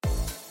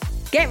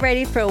Get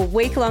ready for a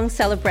week-long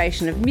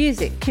celebration of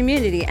music,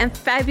 community and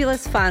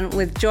fabulous fun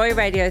with Joy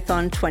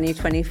Radiothon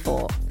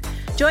 2024.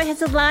 Joy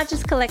has the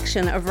largest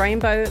collection of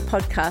rainbow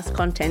podcast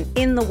content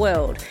in the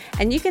world,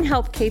 and you can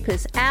help keep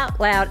us out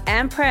loud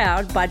and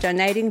proud by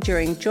donating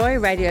during Joy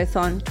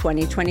Radiothon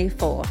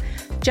 2024.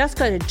 Just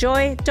go to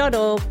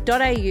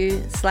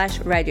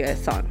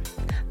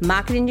joy.org.au/radiothon.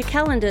 Mark it in your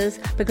calendars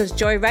because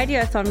Joy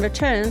Radiothon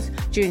returns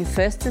June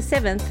 1st to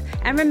 7th,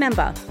 and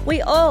remember,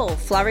 we all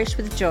flourish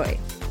with joy.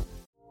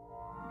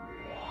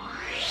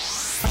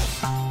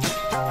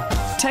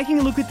 Taking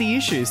a look at the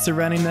issues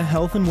surrounding the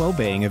health and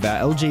wellbeing of our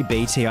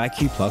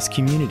LGBTIQ+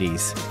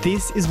 communities.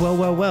 This is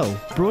Well,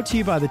 brought to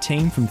you by the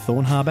team from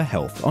Thorne Harbour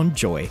Health on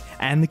Joy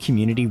and the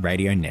Community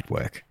Radio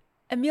Network.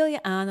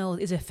 Amelia Arnold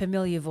is a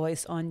familiar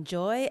voice on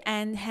Joy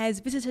and has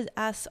visited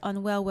us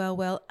on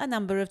Well a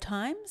number of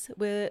times.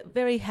 We're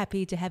very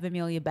happy to have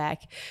Amelia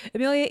back.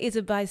 Amelia is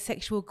a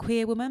bisexual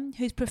queer woman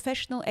whose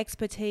professional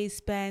expertise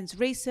spans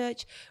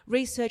research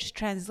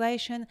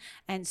translation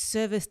and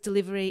service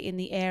delivery in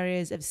the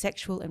areas of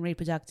sexual and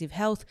reproductive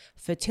health,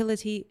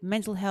 fertility,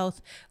 mental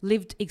health,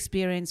 lived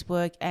experience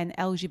work and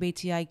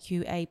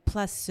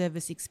LGBTIQA+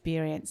 service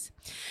experience.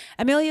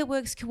 Amelia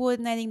works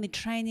coordinating the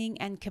training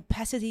and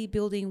capacity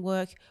building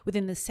work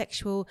within the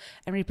sexual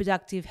and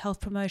reproductive health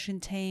promotion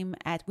team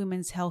at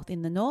Women's Health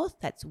in the North,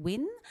 that's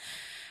WIN.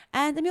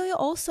 And Amelia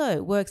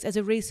also works as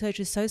a research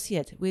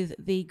associate with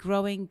the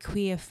Growing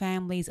Queer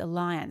Families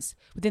Alliance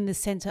within the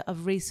Centre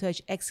of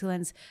Research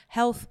Excellence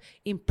Health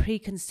in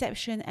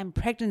Preconception and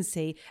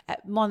Pregnancy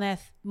at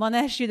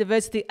Monash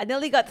University. I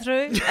nearly got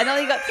through.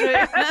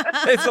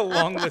 There's a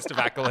long list of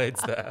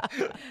accolades there.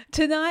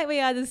 Tonight we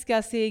are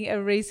discussing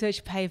a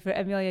research paper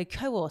Amelia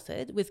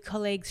co-authored with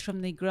colleagues from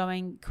the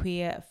Growing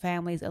Queer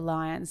Families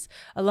Alliance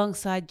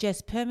alongside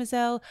Jess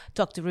Permazel,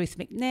 Dr. Ruth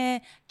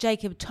McNair,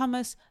 Jacob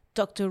Thomas,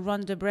 Dr.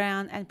 Rhonda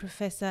Brown and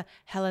Professor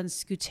Helen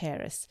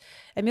Skouteris.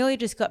 Amelia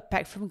just got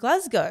back from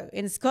Glasgow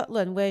in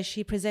Scotland where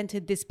she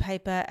presented this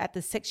paper at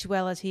the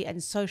Sexuality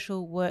and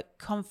Social Work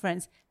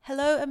Conference.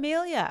 Hello,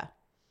 Amelia.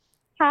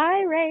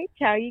 Hi, Rach.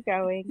 How are you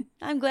going?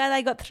 I'm glad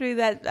I got through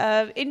that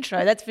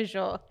intro, that's for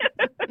sure.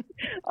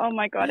 Oh,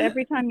 my God.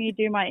 Every time you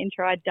do my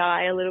intro, I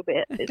die a little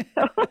bit.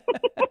 But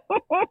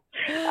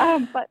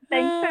thanks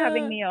for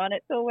having me on.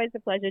 It's always a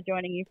pleasure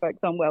joining you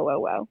folks on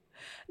Well.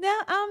 Now,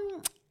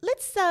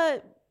 let's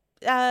start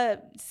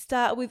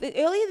with,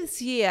 earlier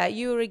this year,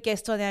 you were a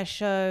guest on our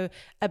show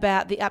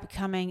about the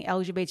upcoming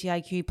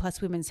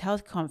LGBTIQ+ Women's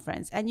Health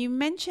Conference, and you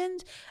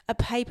mentioned a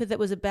paper that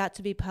was about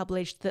to be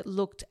published that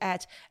looked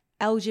at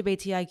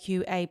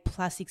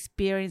LGBTIQA+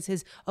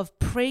 experiences of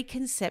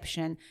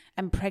preconception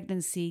and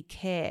pregnancy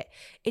care.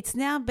 It's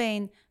now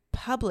been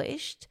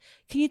published.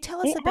 Can you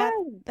tell us about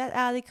that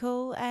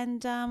article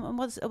and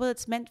what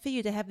it's meant for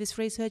you to have this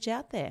research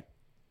out there?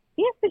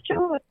 Yeah, for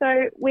sure.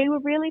 So we were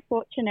really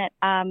fortunate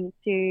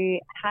to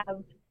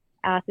have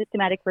a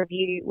systematic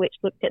review which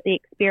looked at the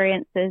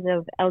experiences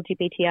of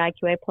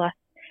LGBTIQA+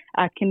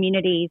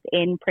 communities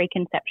in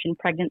preconception,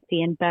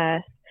 pregnancy and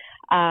birth,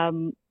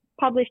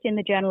 published in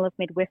the Journal of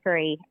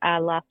Midwifery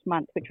last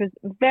month, which was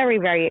very,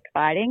 very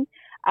exciting.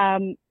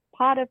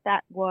 Part of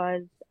that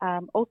was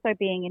also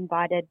being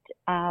invited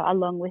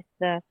along with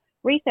the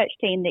research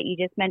team that you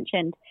just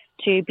mentioned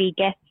to be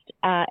guest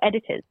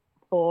editors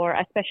for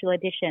a special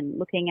edition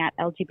looking at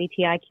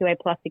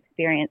LGBTIQA+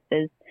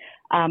 experiences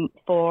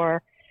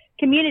for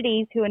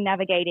communities who are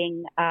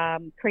navigating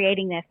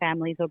creating their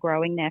families or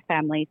growing their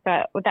families.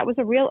 So that was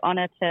a real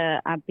honour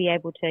to be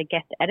able to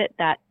guest edit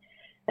that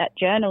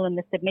journal and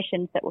the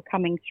submissions that were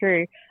coming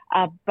through.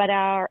 But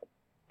our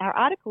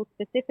article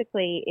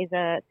specifically is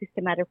a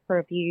systematic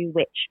review,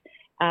 which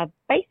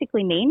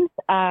basically means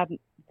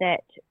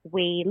that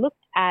we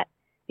looked at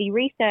the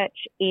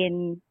research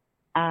in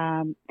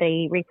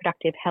the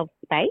reproductive health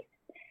space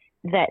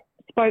that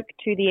spoke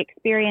to the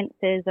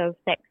experiences of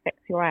sex,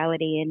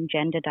 sexuality and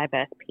gender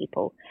diverse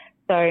people.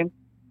 So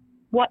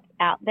what's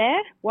out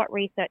there, what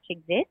research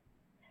exists,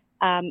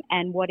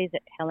 and what is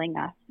it telling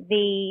us?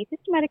 The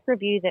systematic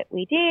review that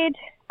we did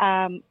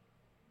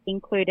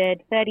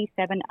included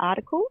 37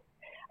 articles,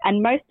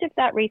 and most of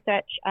that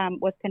research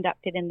was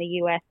conducted in the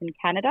US and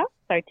Canada.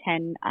 So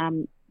 10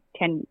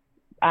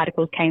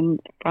 articles came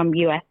from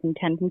US and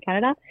 10 from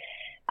Canada.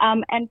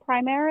 And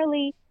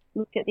primarily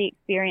looked at the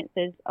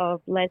experiences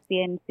of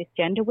lesbian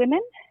cisgender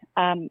women,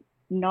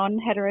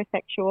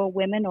 non-heterosexual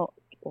women or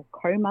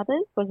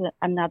co-mothers was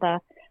another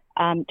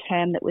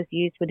term that was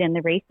used within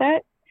the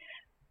research,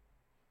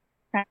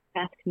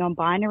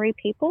 non-binary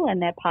people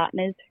and their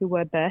partners who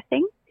were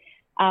birthing.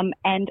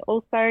 And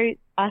also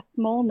a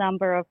small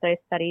number of those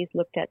studies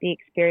looked at the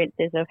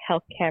experiences of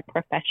healthcare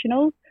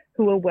professionals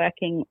who were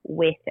working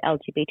with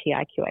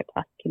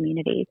LGBTIQA+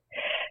 communities.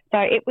 So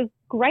it was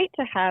great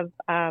to have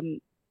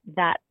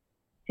that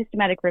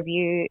systematic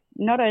review,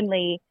 not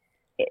only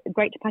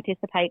great to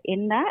participate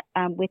in that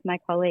with my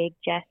colleague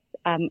Jess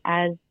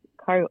as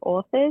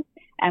co-authors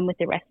and with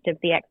the rest of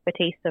the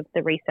expertise of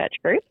the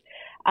research group.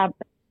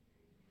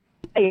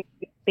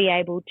 be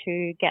able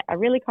to get a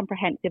really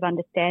comprehensive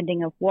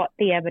understanding of what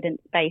the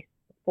evidence base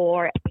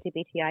for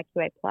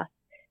LGBTIQA plus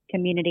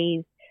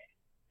communities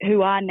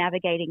who are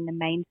navigating the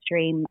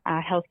mainstream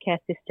healthcare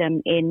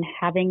system in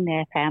having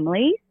their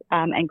families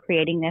and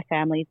creating their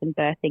families and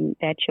birthing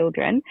their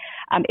children.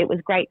 It was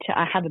great to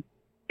have a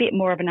bit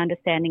more of an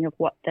understanding of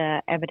what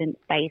the evidence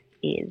base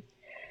is.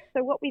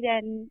 So what we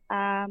then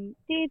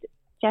did,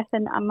 Jess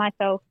and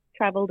myself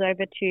travelled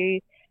over to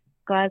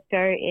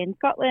Glasgow in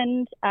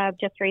Scotland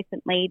just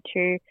recently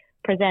to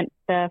present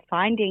the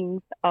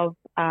findings of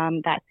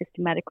that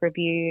systematic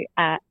review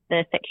at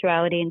the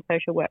Sexuality and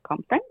Social Work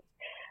Conference.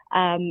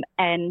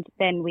 And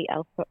then we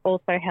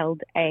also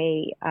held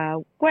a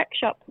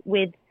workshop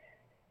with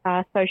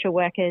social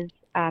workers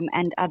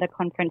and other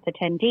conference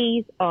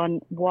attendees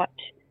on what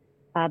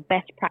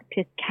best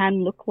practice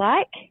can look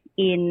like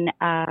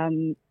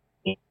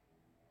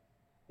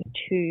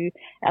to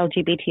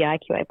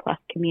LGBTIQA plus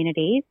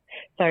communities.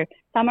 So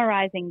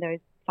summarising those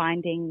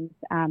findings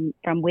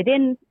from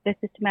within the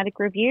systematic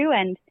review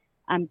and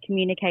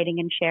communicating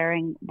and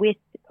sharing with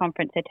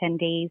conference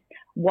attendees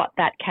what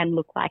that can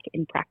look like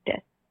in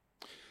practice.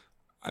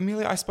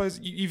 Amelia, I suppose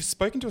you've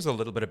spoken to us a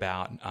little bit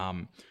about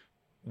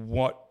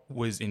what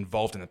was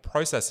involved in the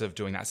process of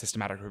doing that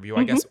systematic review.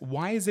 I guess,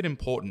 why is it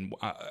important?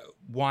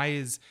 Why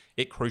is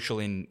it crucial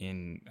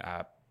in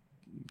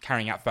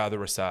carrying out further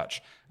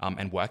research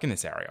and work in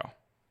this area?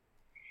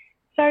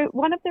 So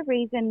one of the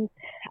reasons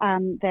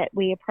that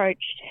we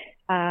approached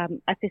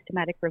a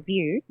systematic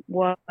review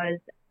was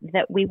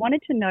that we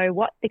wanted to know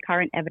what the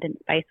current evidence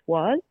base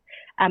was,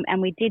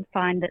 and we did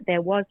find that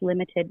there was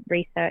limited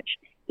research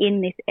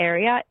in this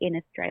area in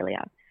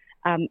Australia.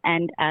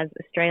 And as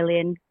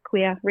Australian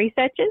queer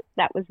researchers,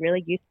 that was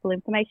really useful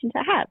information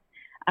to have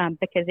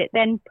because it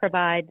then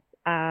provides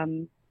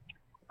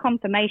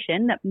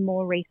confirmation that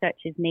more research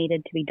is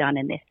needed to be done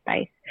in this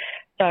space.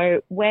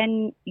 So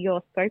when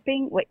you're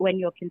scoping, when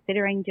you're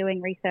considering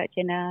doing research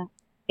in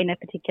a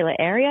particular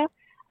area,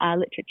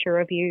 literature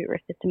review or a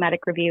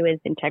systematic review is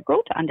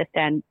integral to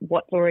understand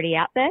what's already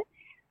out there.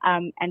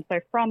 And so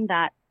from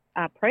that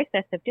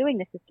process of doing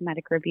the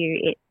systematic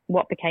review,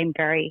 what became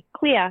very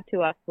clear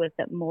to us was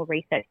that more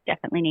research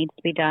definitely needs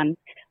to be done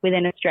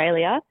within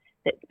Australia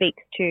that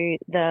speaks to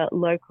the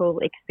local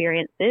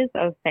experiences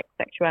of sex,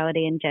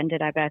 sexuality and gender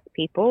diverse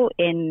people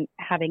in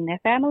having their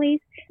families,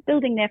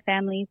 building their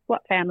families,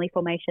 what family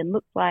formation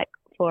looks like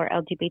for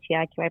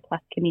LGBTIQA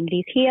plus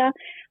communities here,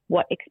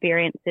 what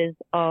experiences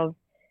of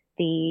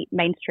the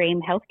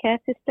mainstream healthcare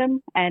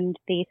system and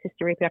the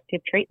assisted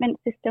reproductive treatment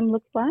system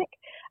looks like.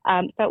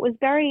 So it was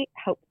very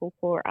helpful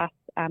for us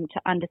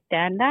to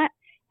understand that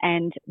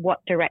and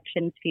what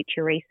directions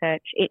future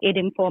research, it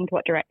informed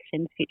what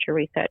directions future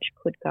research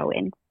could go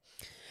in.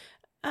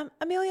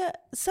 Amelia,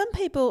 some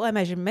people, I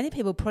imagine many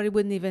people probably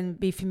wouldn't even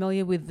be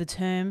familiar with the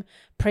term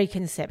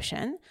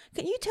preconception.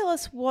 Can you tell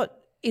us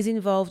what is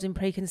involved in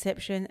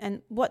preconception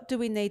and what do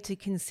we need to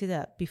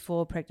consider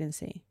before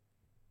pregnancy?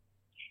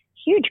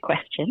 Huge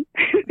question.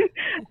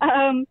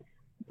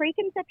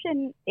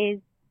 Preconception is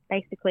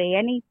basically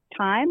any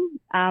time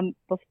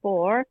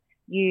before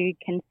you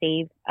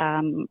conceive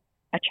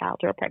a child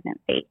or a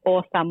pregnancy,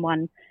 or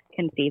someone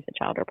conceives a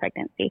child or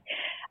pregnancy.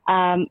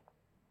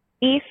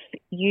 If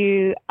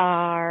you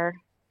are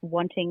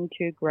wanting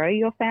to grow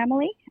your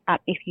family,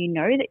 if you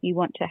know that you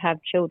want to have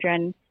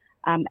children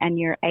and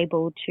you're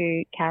able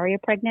to carry a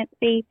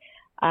pregnancy,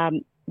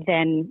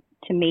 then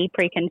to me,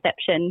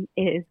 preconception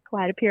is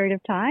quite a period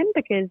of time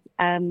because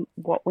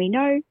what we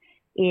know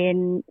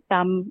in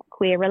some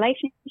queer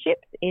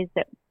relationships is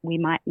that we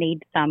might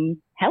need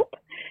some help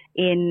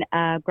in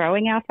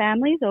growing our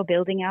families or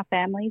building our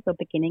families or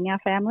beginning our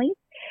families.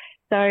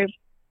 So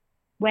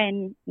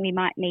when we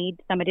might need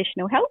some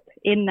additional help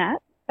in that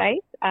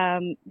space,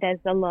 there's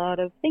a lot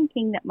of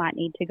thinking that might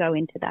need to go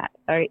into that.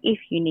 So if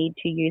you need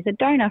to use a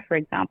donor, for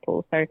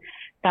example, so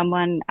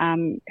someone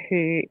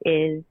who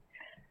is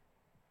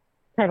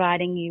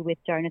providing you with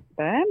donor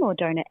sperm or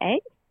donor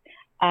eggs,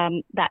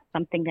 that's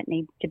something that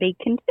needs to be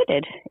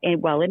considered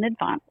well in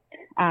advance.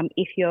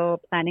 If you're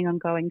planning on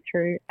going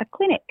through a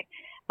clinic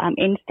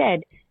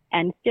instead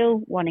and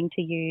still wanting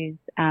to use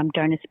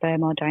donor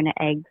sperm or donor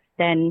eggs,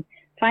 then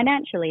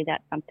financially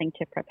that's something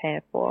to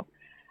prepare for.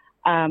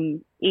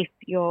 If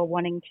you're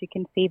wanting to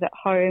conceive at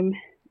home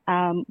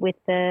with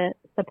the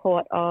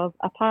support of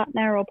a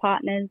partner or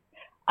partners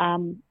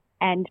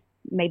and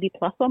maybe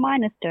plus or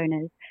minus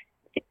donors,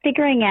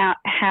 figuring out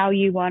how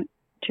you want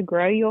to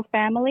grow your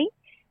family,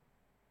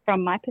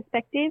 from my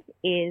perspective,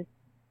 is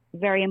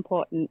very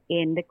important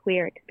in the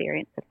queer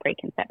experience of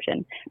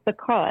preconception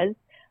because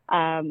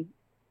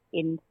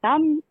in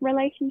some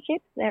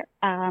relationships,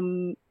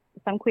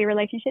 some queer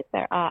relationships,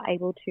 they are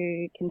able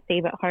to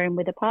conceive at home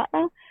with a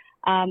partner.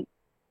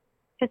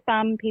 For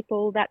some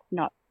people, that's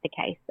not the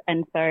case.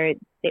 And so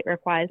it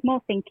requires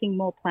more thinking,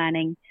 more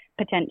planning,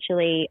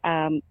 potentially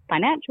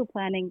financial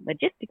planning,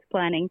 logistics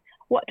planning.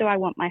 What do I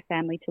want my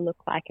family to look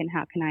like and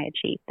how can I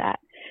achieve that?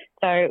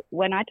 So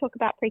when I talk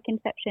about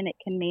preconception, it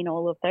can mean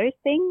all of those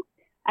things,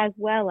 as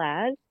well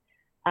as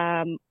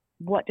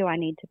what do I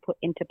need to put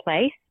into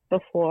place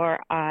before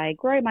I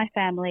grow my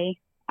family?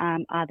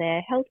 Are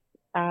there health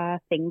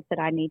things that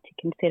I need to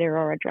consider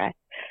or address?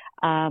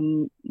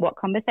 What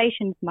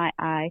conversations might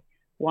I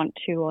want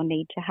to or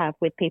need to have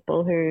with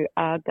people who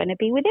are going to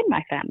be within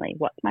my family?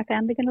 What's my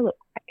family going to look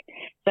like?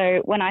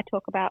 So when I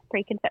talk about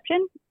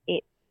preconception,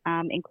 it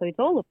includes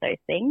all of those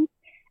things.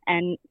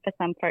 And for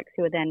some folks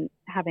who are then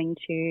having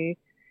to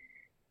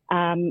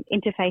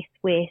interface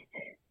with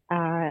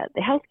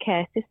the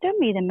healthcare system,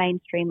 either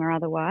mainstream or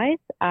otherwise,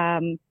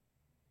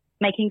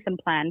 making some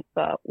plans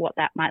for what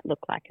that might look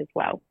like as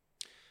well.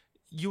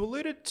 You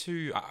alluded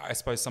to, I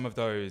suppose, some of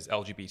those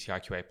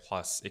LGBTIQA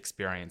plus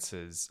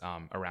experiences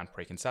around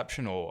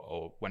preconception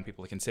or when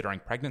people are considering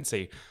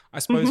pregnancy. I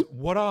suppose,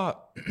 what are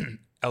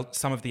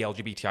some of the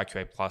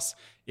LGBTIQA plus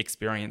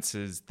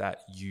experiences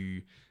that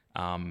you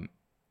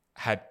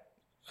had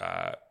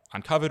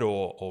uncovered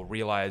or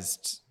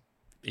realised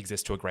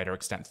exist to a greater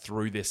extent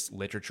through this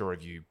literature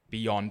review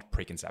beyond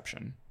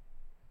preconception?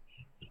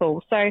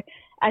 Cool. So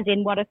as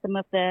in, what are some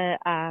of the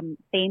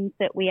themes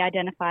that we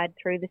identified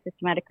through the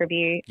systematic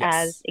review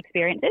as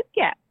experiences?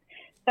 Yeah.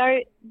 So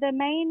the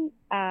main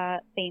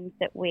themes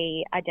that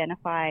we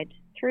identified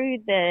through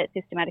the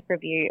systematic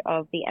review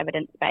of the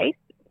evidence base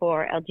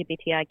for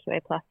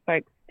LGBTIQA plus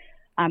folks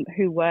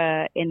who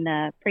were in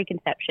the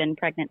preconception,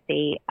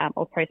 pregnancy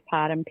or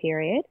postpartum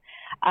period,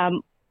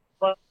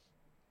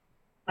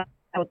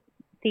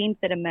 themes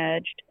that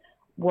emerged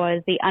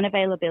was the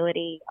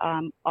unavailability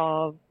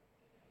of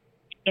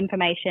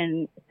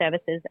information,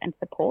 services and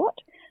support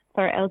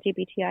for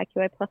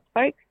LGBTIQA plus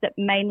folks that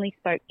mainly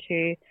spoke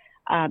to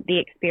the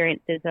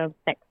experiences of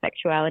sex,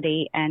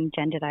 sexuality and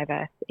gender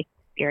diverse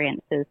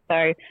experiences.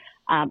 So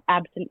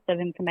absence of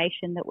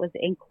information that was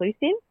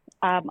inclusive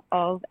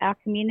of our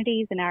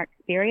communities and our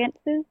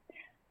experiences,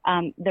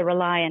 the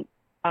reliance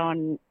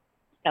on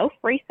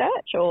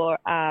self-research or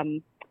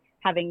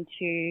having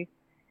to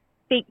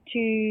speak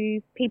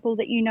to people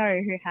that you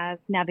know who have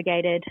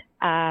navigated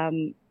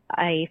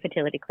a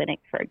fertility clinic,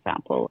 for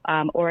example,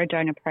 or a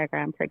donor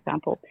program, for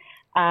example.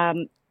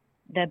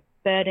 The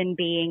burden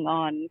being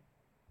on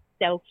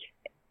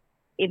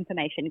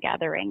self-information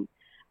gathering,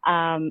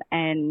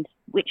 and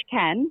which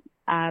can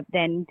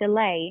then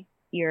delay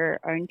your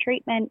own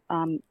treatment.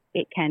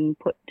 It can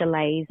put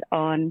delays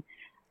on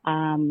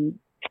the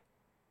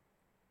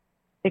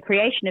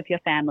creation of your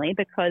family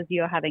because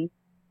you're having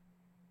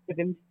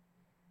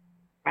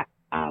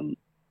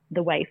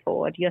the way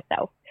forward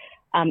yourself,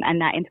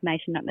 and that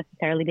information not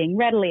necessarily being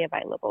readily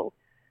available.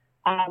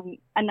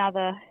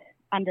 Another,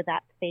 under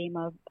that theme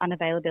of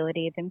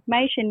unavailability of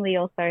information, we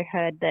also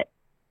heard that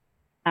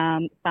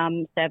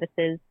some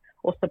services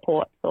or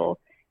supports or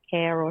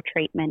care or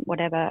treatment,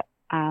 whatever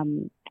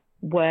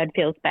word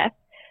feels best,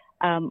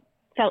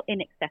 felt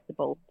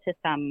inaccessible to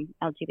some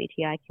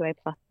LGBTIQA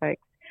plus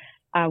folks.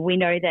 We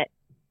know that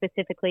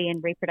specifically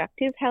in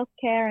reproductive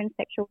healthcare and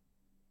sexual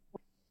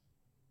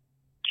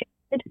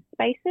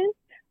spaces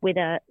with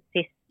a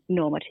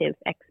cis-normative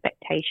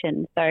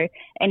expectation. So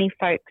any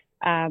folks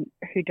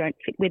who don't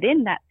fit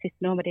within that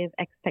cis-normative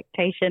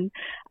expectation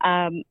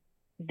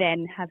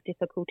then have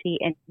difficulty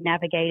in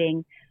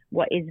navigating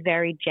what is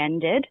very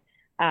gendered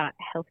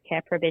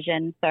healthcare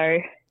provision. So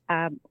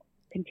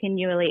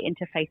continually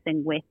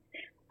interfacing with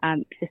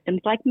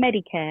systems like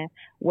Medicare,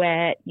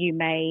 where you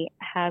may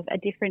have a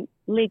different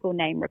legal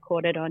name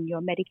recorded on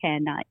your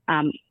Medicare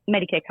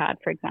card,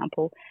 for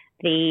example.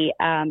 The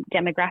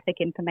demographic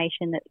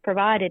information that's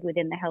provided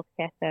within the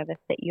healthcare service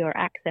that you're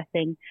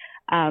accessing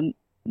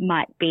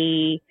might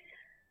be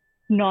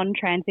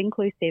non-trans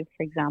inclusive,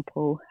 for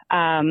example.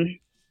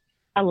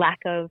 A lack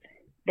of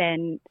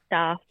then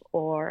staff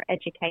or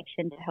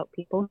education to help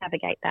people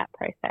navigate that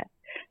process.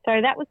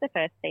 So that was the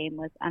first theme,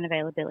 was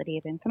unavailability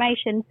of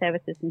information,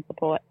 services and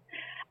support.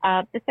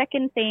 The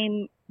second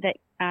theme that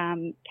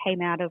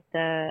came out of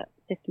the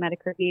systematic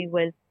review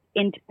was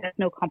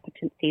interpersonal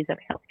competencies of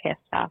healthcare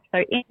staff.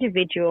 So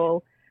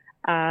individual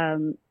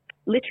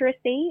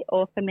literacy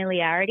or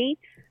familiarity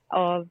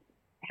of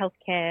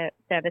healthcare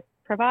service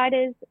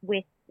providers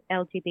with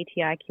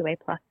LGBTIQA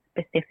plus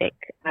specific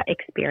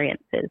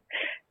experiences.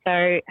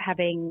 So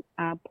having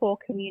poor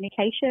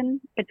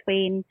communication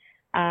between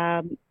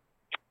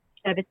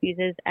service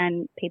users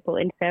and people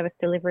in service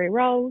delivery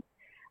roles,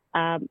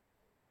 a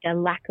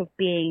lack of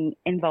being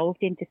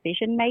involved in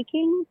decision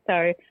making.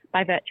 So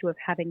by virtue of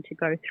having to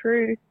go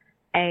through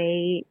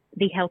the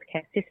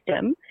healthcare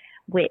system,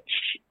 which,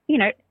 you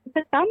know,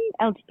 for some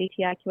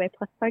LGBTIQA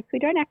plus folks, we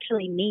don't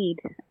actually need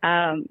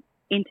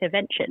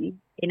intervention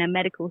in a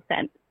medical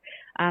sense.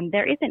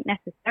 There isn't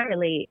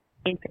necessarily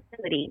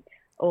infertility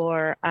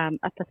or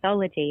a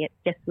pathology. It's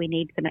just we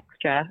need some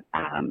extra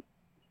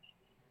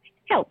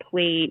help.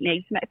 We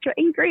need some extra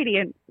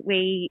ingredients.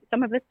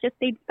 Some of us just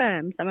need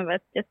sperm. Some of us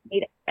just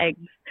need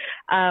eggs.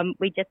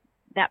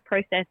 That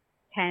process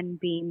can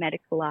be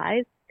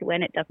medicalized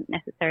when it doesn't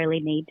necessarily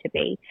need to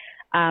be.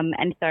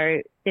 And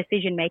so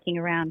decision making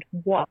around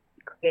what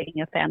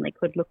creating a family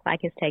could look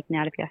like is taken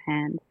out of your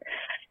hands.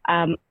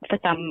 For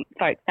some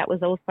folks, that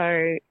was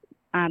also,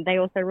 they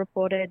also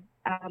reported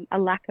a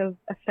lack of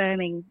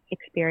affirming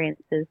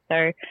experiences.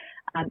 So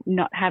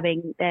not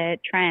having their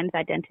trans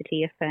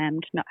identity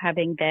affirmed, not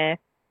having their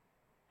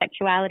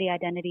sexuality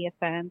identity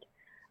affirmed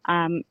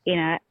in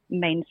a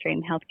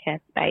mainstream healthcare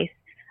space,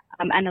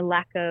 and a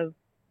lack of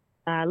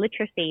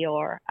literacy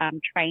or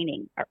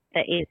training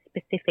that is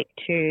specific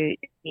to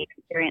the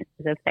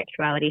experiences of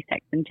sexuality,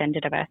 sex and gender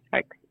diverse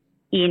folks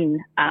in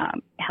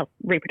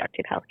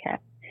reproductive healthcare.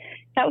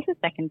 That was the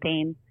second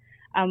theme.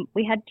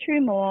 We had two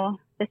more,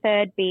 the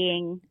third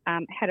being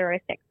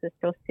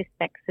heterosexist or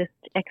cis-sexist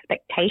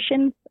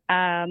expectations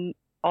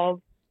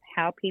of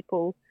how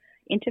people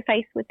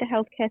interface with the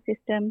healthcare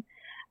system.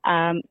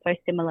 So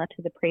similar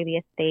to the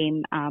previous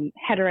theme,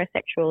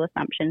 heterosexual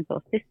assumptions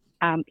or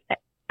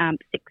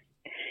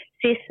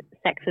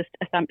cis-sexist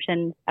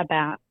assumptions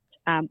about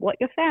what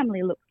your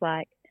family looks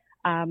like,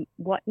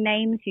 what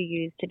names you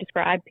use to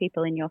describe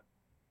people in your,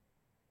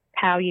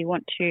 how you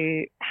want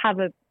to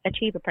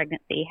achieve a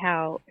pregnancy,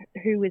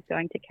 who is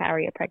going to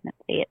carry a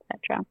pregnancy,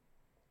 etc.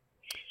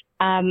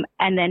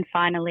 And then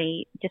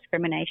finally,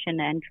 discrimination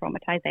and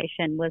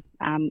traumatization was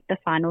the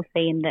final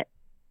theme that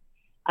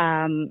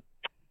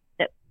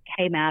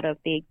came out of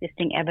the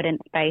existing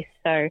evidence base.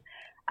 So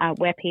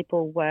where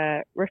people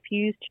were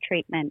refused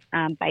treatment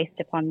based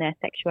upon their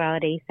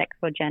sexuality, sex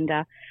or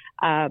gender,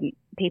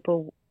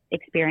 people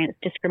experienced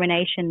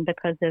discrimination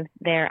because of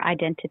their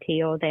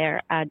identity or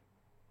their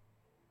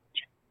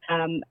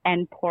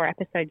and poor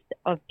episodes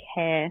of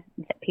care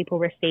that people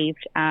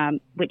received,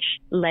 which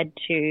led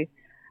to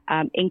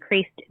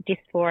increased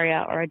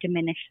dysphoria or a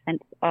diminished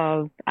sense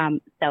of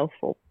self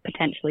or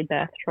potentially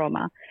birth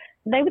trauma.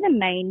 They were the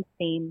main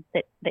themes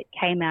that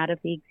came out of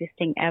the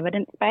existing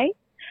evidence base,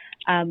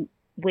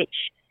 which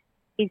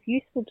is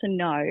useful to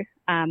know.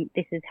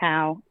 This is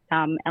how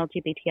some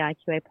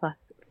LGBTIQA plus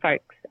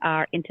folks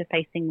are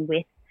interfacing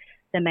with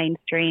the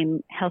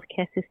mainstream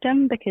healthcare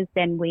system, because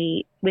then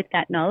with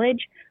that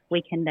knowledge,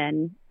 we can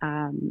then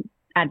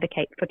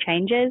advocate for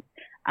changes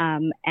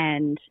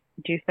and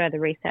do further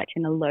research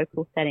in a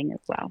local setting as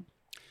well.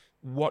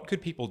 What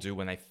could people do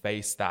when they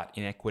face that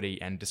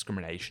inequity and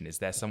discrimination? Is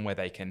there somewhere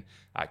they can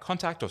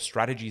contact or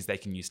strategies they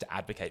can use to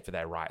advocate for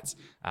their rights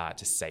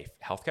to safe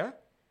healthcare?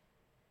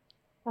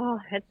 Oh,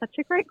 it's such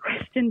a great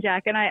question,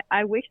 Jack. And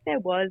I wish there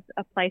was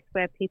a place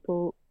where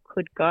people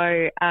could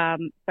go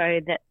so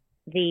that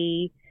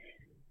the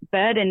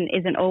burden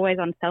isn't always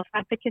on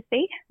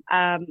self-advocacy.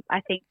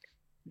 I think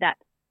that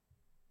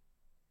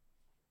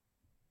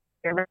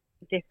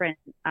different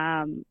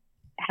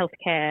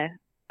healthcare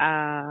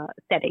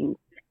settings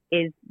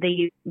is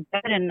the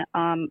burden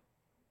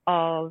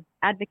of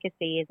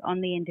advocacy is on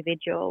the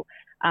individual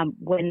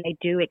when they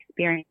do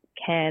experience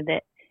care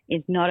that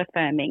is not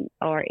affirming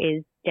or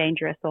is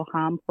dangerous or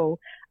harmful.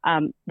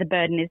 The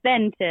burden is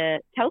then to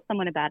tell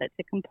someone about it,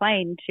 to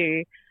complain,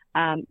 to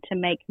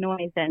make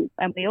noise. And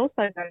we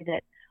also know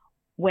that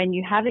when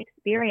you have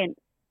experienced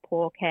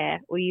poor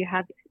care or you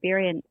have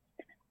experienced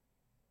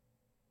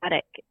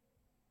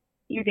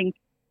using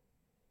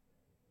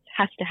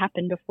has to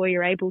happen before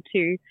you're able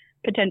to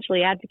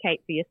potentially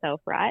advocate for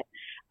yourself, right?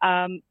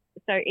 So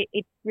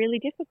it's really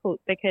difficult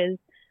because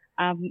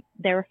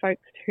there are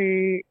folks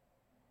who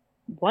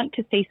want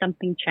to see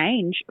something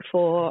change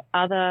for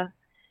other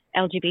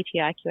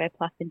LGBTIQA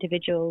plus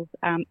individuals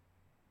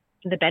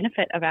for the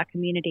benefit of our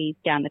communities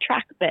down the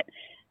track. But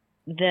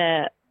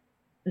the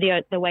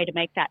way to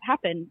make that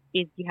happen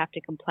is you have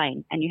to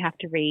complain and you have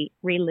to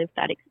relive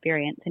that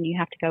experience and you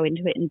have to go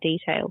into it in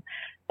detail.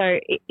 So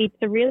it's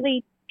a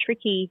really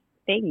tricky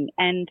thing.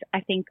 And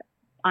I think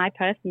I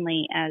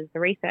personally, as a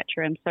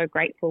researcher, am so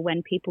grateful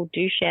when people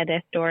do share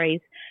their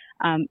stories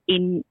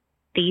in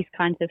these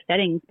kinds of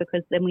settings,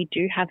 because then we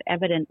do have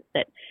evidence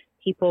that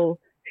people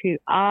who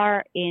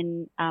are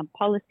in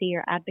policy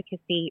or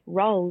advocacy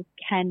roles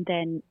can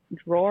then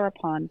draw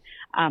upon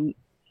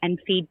and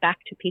feed back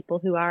to people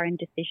who are in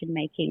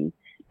decision-making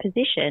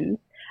positions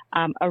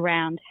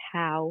around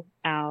how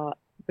our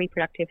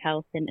reproductive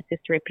health and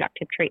assisted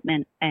reproductive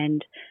treatment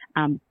and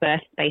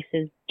birth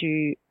spaces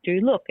do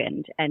look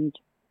and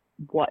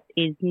what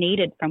is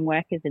needed from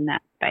workers in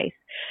that space.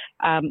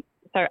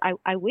 So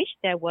I wish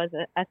there was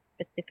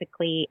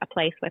specifically a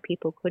place where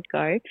people could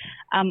go.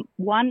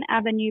 One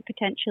avenue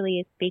potentially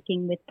is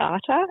speaking with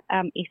BARTA.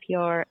 If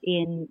you're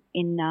in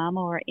NAM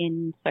or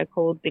in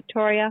so-called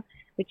Victoria,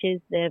 which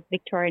is the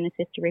Victorian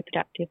Assisted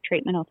Reproductive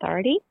Treatment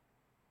Authority.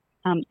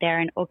 They're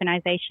an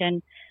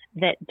organisation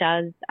that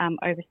does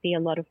oversee a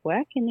lot of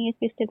work in the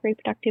assisted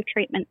reproductive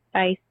treatment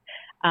space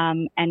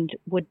and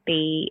would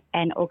be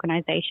an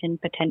organisation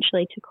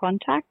potentially to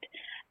contact.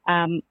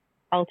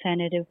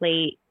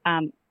 Alternatively,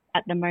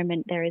 at the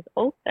moment, there is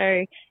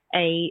also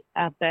a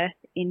birth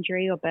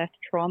injury or birth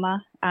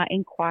trauma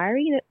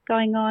inquiry that's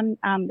going on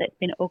that's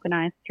been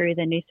organised through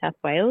the New South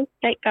Wales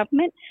state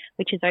government,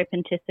 which is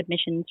open to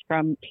submissions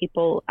from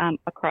people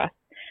across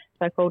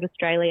so-called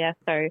Australia.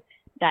 So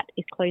that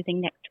is closing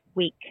next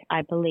week,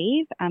 I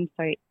believe.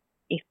 So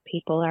if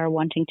people are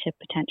wanting to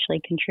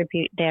potentially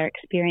contribute their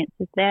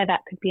experiences there,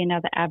 that could be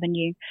another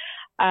avenue.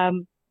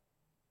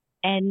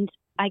 And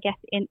I guess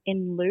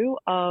in lieu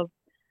of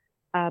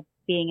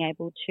being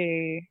able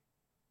to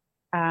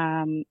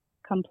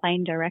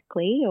complain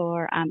directly,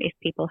 or if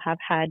people have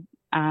had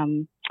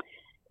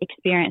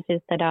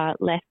experiences that are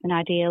less than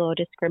ideal or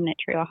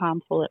discriminatory or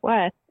harmful at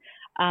work,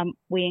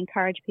 we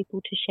encourage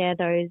people to share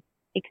those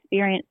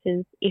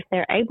experiences if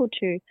they're able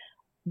to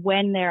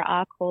when there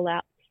are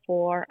call-outs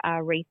for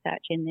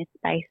research in this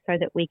space, so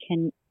that we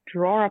can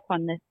draw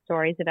upon the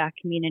stories of our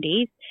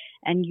communities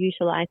and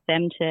utilise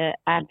them to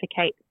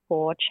advocate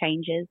for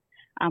changes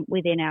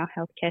within our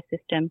healthcare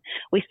system.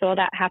 We saw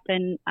that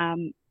happen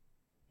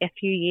a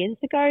few years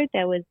ago.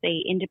 There was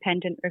the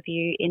independent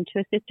review into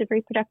assisted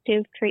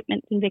reproductive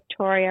treatments in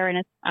Victoria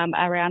and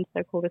around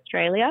so-called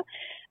Australia,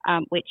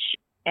 which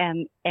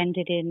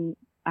ended in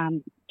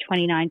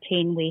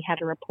 2019. We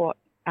had a report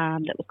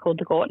that was called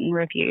the Gorton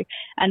Review.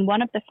 And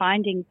one of the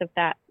findings of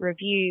that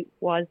review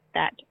was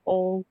that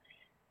all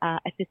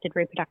assisted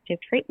reproductive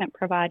treatment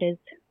providers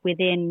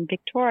within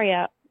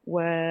Victoria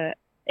were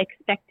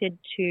expected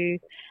to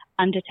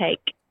undertake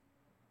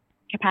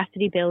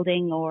capacity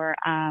building or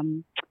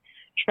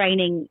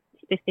training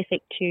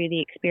specific to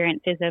the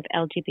experiences of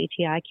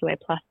LGBTIQA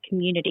plus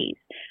communities.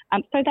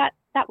 So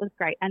that was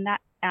great, and that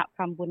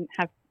outcome wouldn't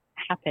have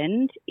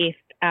happened if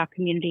our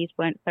communities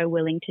weren't so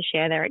willing to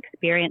share their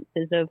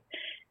experiences of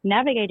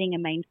navigating a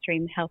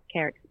mainstream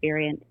healthcare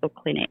experience or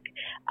clinic,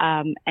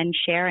 and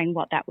sharing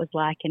what that was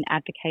like and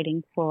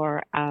advocating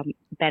for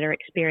better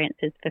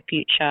experiences for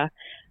future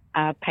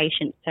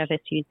patient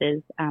service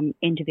users,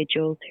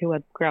 individuals who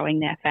are growing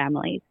their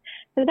families.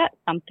 So that's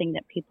something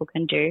that people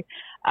can do.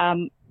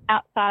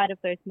 Outside of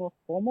those more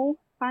formal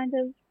kind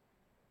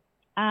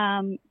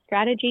of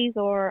strategies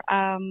or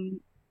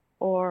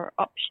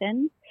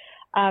options,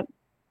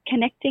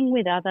 connecting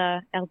with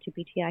other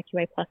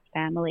LGBTIQA plus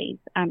families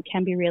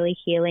can be really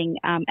healing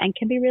and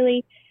can be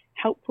really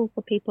helpful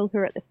for people who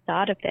are at the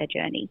start of their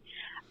journey.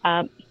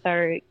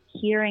 So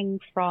hearing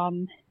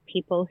from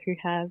people who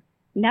have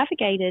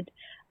navigated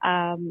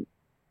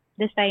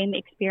the same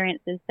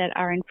experiences that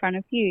are in front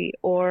of you,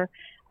 or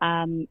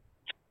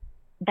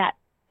that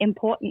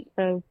importance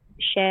of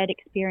shared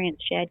experience,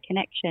 shared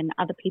connection,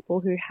 other people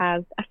who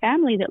have a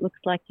family that looks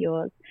like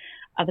yours,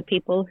 other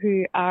people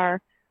who are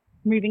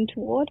moving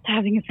towards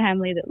having a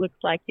family that looks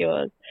like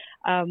yours.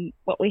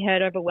 What we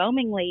heard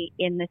overwhelmingly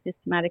in the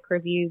systematic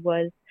review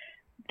was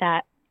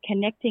that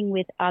connecting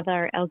with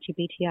other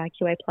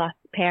LGBTIQA plus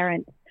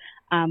parents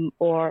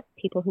or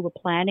people who were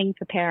planning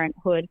for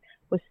parenthood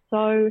was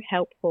so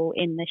helpful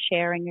in the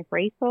sharing of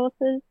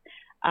resources,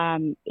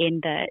 in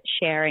the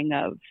sharing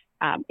of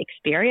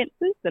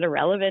experiences that are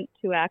relevant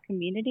to our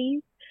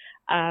communities.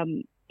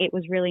 It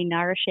was really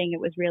nourishing. It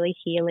was really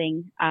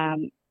healing.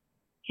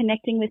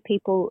 Connecting with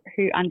people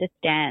who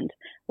understand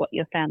what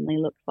your family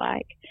looks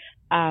like.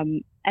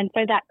 And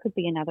so that could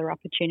be another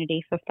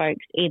opportunity for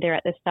folks either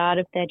at the start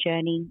of their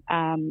journey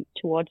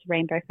towards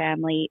rainbow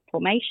family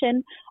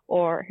formation,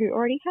 or who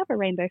already have a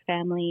rainbow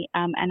family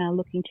and are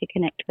looking to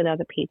connect with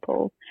other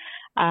people.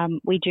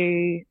 We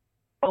do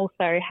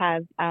also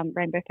have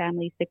Rainbow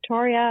Families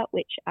Victoria,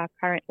 which are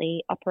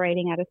currently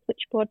operating out of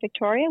Switchboard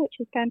Victoria, which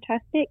is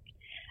fantastic.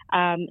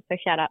 So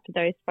shout out to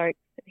those folks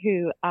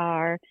who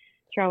are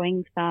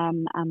throwing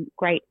some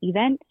great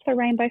events for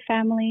rainbow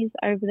families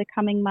over the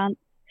coming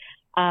months.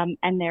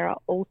 And there are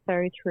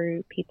also,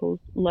 through people's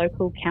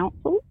local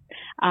councils,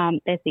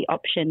 there's the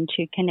option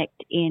to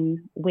connect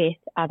in with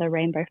other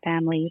rainbow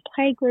family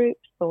play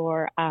groups,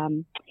 or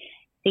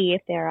see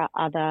if there are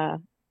other,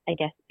 I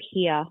guess,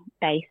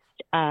 peer-based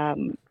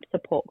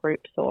support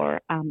groups or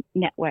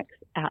networks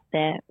out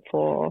there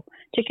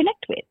to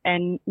connect with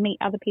and meet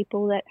other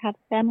people that have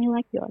a family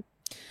like yours.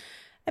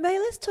 Amelia,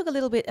 let's talk a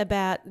little bit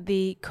about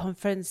the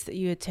conference that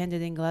you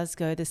attended in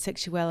Glasgow, the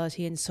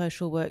Sexuality and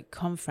Social Work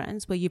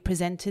Conference, where you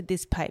presented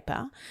this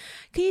paper.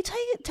 Can you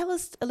tell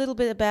us a little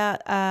bit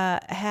about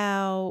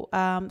how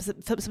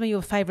some of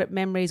your favourite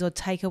memories or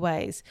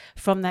takeaways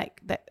from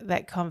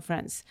that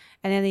conference,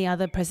 and any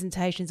other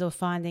presentations or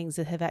findings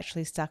that have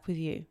actually stuck with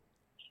you?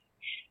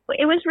 Well,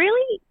 it was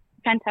really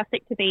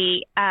fantastic to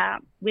be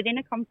within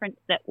a conference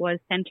that was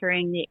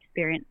centering the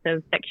experience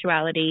of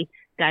sexuality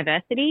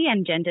diversity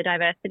and gender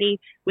diversity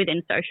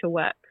within social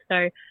work.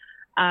 So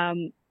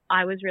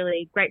I was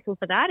really grateful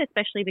for that,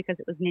 especially because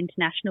it was an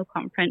international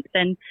conference.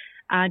 And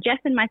Jess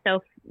and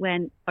myself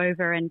went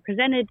over and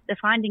presented the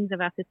findings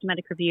of our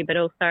systematic review, but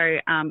also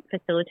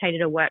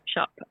facilitated a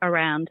workshop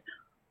around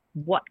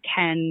what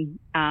can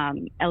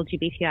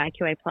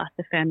LGBTIQA plus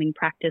affirming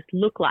practice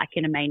look like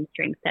in a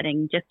mainstream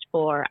setting, just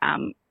for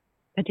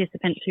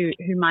participants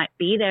who might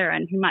be there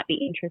and who might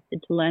be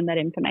interested to learn that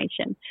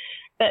information.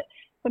 But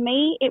for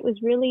me, it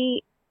was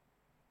really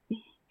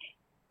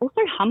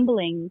also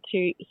humbling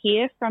to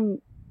hear from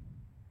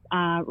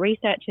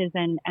researchers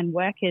and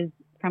workers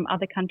from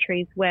other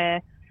countries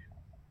where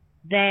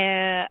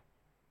the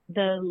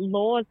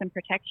laws and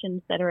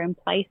protections that are in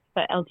place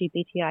for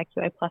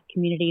LGBTIQA plus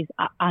communities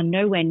are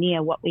nowhere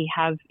near what we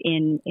have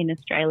in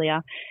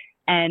Australia.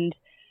 And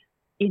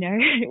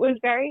it was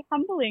very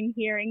humbling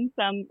hearing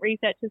some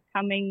researchers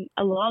coming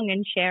along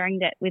and sharing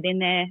that within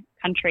their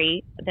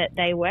country that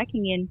they're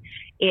working in,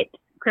 it's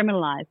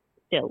criminalised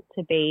still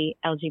to be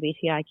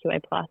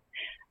LGBTIQA+,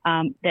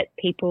 that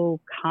people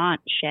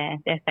can't share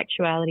their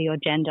sexuality or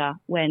gender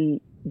when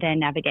they're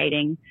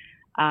navigating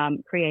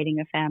creating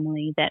a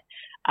family, that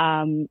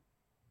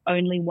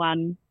only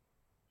one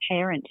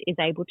parent is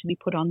able to be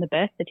put on the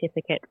birth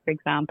certificate, for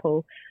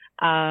example,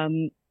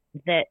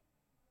 that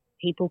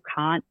people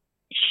can't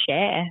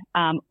share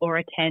or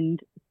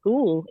attend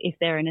school if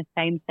they're in a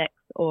same-sex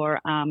or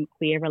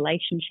queer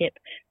relationship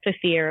for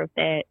fear of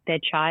their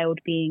child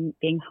being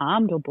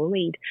harmed or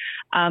bullied.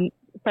 So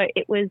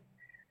it was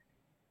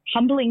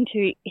humbling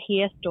to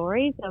hear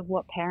stories of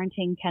what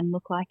parenting can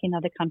look like in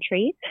other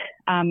countries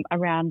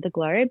around the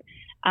globe.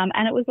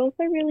 And it was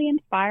also really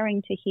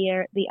inspiring to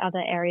hear the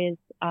other areas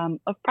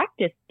of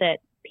practice that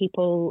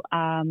people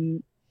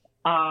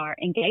are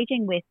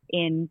engaging with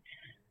in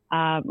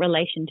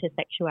relation to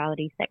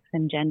sexuality, sex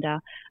and gender.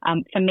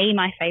 For me,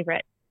 my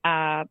favourite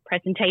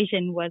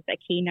presentation was a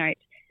keynote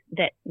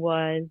that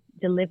was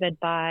delivered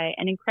by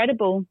an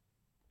incredible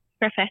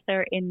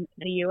professor in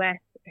the US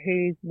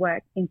whose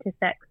work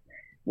intersects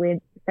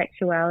with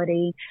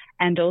sexuality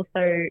and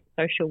also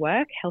social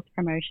work, health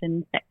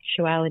promotion,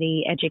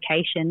 sexuality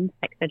education,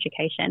 sex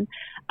education,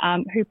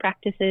 who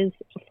practices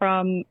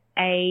from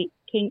a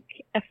kink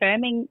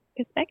affirming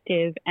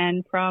perspective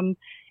and from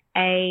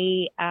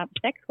a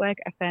sex work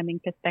affirming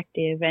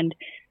perspective, and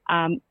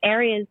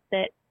areas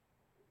that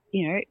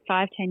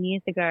 5-10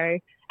 years ago,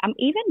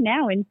 even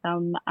now in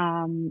some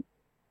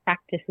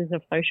practices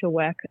of social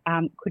work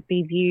could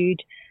be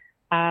viewed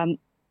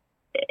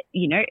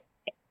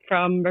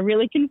from a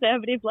really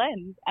conservative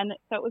lens. And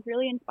so it was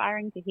really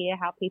inspiring to hear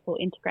how people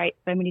integrate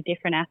so many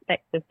different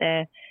aspects of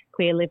their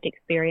queer lived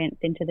experience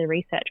into the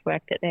research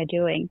work that they're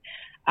doing.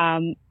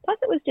 Plus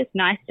it was just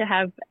nice to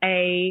have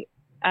a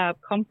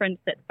conference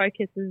that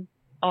focuses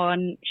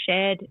on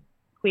shared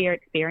queer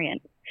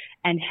experience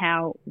and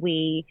how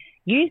we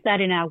use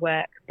that in our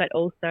work, but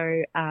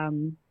also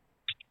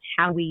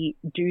how we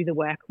do the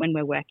work when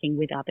we're working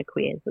with other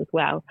queers as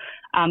well.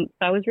 So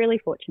I was really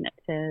fortunate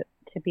to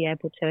be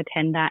able to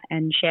attend that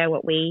and share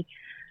what work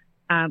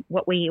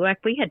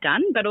we had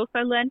done, but also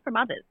learn from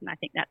others. And I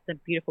think that's a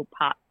beautiful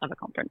part of a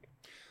conference.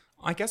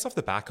 I guess off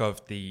the back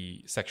of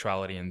the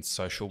Sexuality and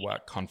Social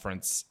Work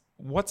Conference,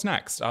 what's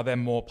next? Are there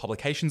more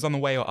publications on the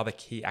way or other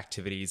key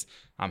activities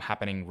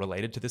happening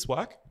related to this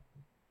work?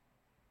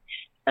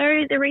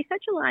 So the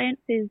Research Alliance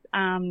is,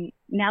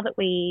 now that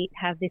we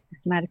have this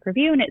systematic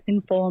review and it's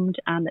informed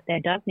that there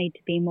does need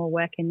to be more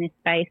work in this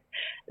space,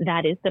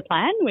 that is the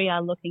plan. We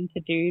are looking to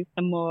do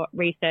some more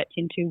research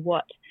into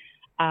what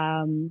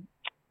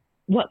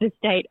the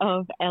state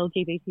of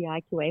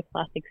LGBTIQA+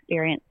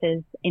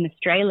 experiences in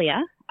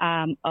Australia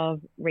of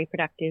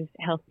reproductive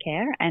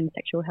healthcare and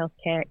sexual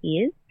healthcare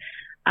is.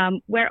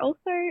 We're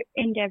also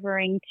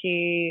endeavouring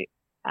to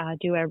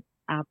do a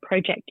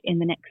project in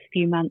the next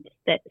few months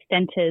that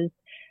centres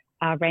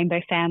rainbow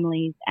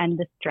families and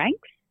the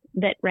strengths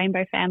that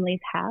rainbow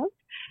families have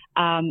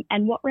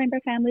and what rainbow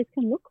families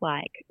can look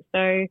like.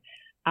 So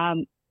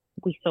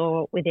we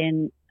saw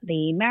within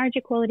the marriage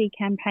equality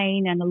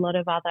campaign and a lot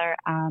of other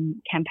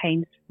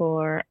campaigns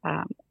for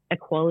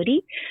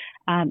equality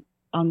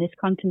on this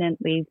continent,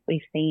 we've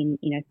seen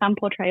some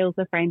portrayals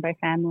of rainbow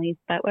families,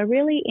 but we're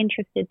really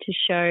interested to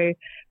show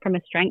from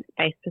a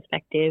strengths-based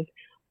perspective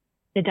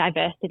the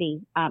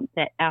diversity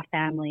that our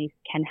families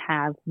can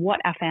have, what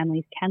our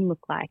families can look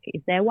like.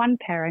 Is there one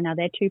parent? Are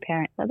there two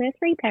parents? Are there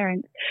three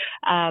parents?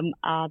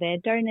 Are there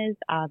donors?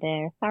 Are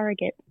there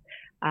surrogates?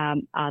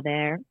 Are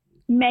there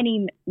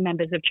many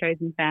members of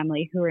chosen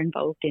family who are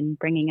involved in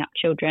bringing up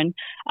children?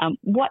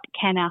 What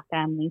can our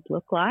families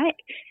look like?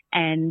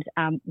 And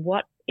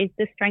what is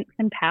the strength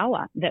and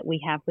power that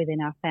we have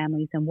within our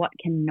families, and what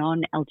can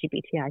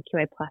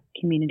non-LGBTIQA+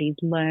 communities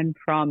learn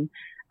from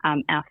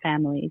our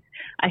families?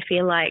 I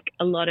feel like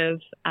a lot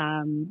of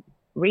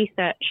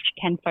research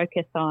can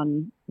focus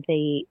on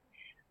the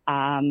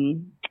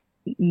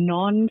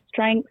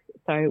non-strengths.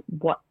 So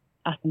what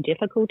are some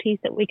difficulties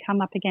that we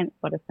come up against?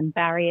 What are some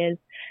barriers?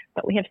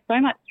 But we have so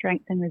much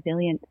strength and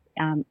resilience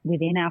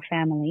within our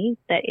families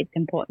that it's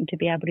important to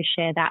be able to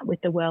share that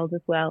with the world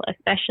as well,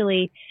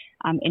 especially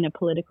in a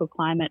political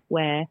climate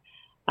where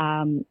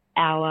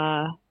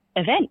our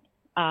events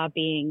are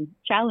being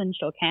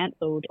challenged or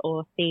cancelled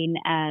or seen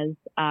as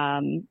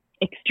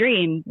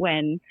extreme,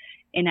 when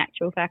in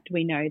actual fact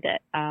we know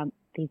that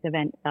these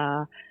events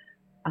are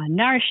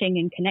nourishing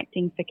and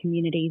connecting for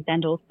communities,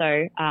 and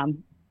also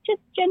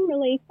just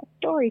generally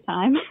story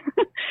time.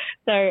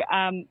 So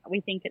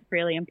we think it's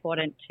really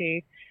important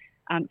to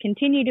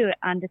continue to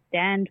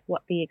understand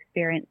what the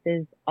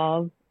experiences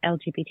of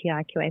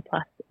LGBTIQA+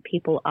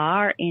 people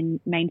are in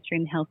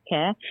mainstream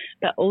healthcare,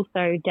 but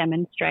also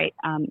demonstrate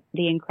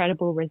the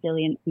incredible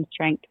resilience and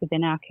strength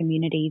within our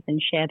communities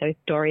and share those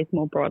stories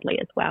more broadly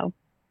as well.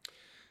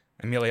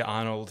 Amelia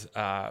Arnold,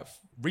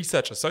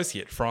 Research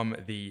Associate from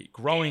the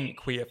Growing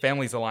Queer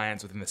Families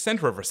Alliance within the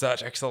Centre of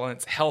Research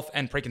Excellence, Health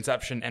and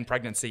Preconception and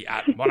Pregnancy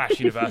at Monash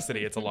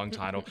University. It's a long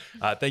title.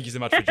 Thank you so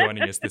much for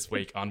joining us this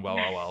week on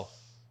Well.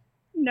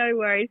 No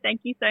worries.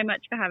 Thank you so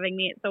much for having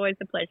me. It's always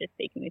a pleasure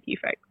speaking with you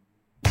folks.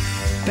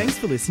 Thanks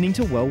for listening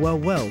to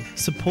Well,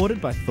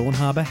 supported by Thorne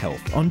Harbour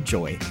Health on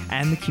Joy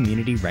and the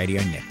Community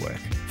Radio Network.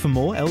 For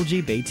more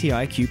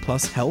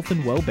LGBTIQ+ health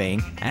and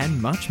wellbeing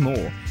and much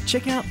more,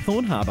 check out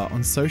Thorne Harbour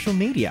on social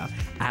media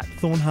at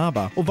Thorne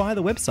Harbour or via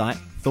the website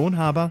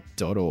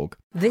thorneharbour.org.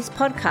 This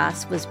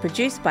podcast was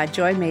produced by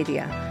Joy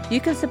Media.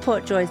 You can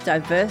support Joy's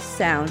diverse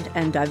sound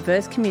and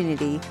diverse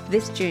community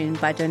this June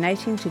by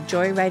donating to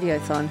Joy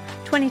Radiothon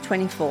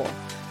 2024.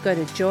 Go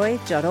to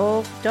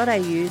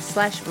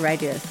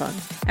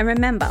joy.org.au/radiothon. And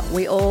remember,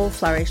 we all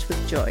flourish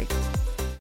with joy.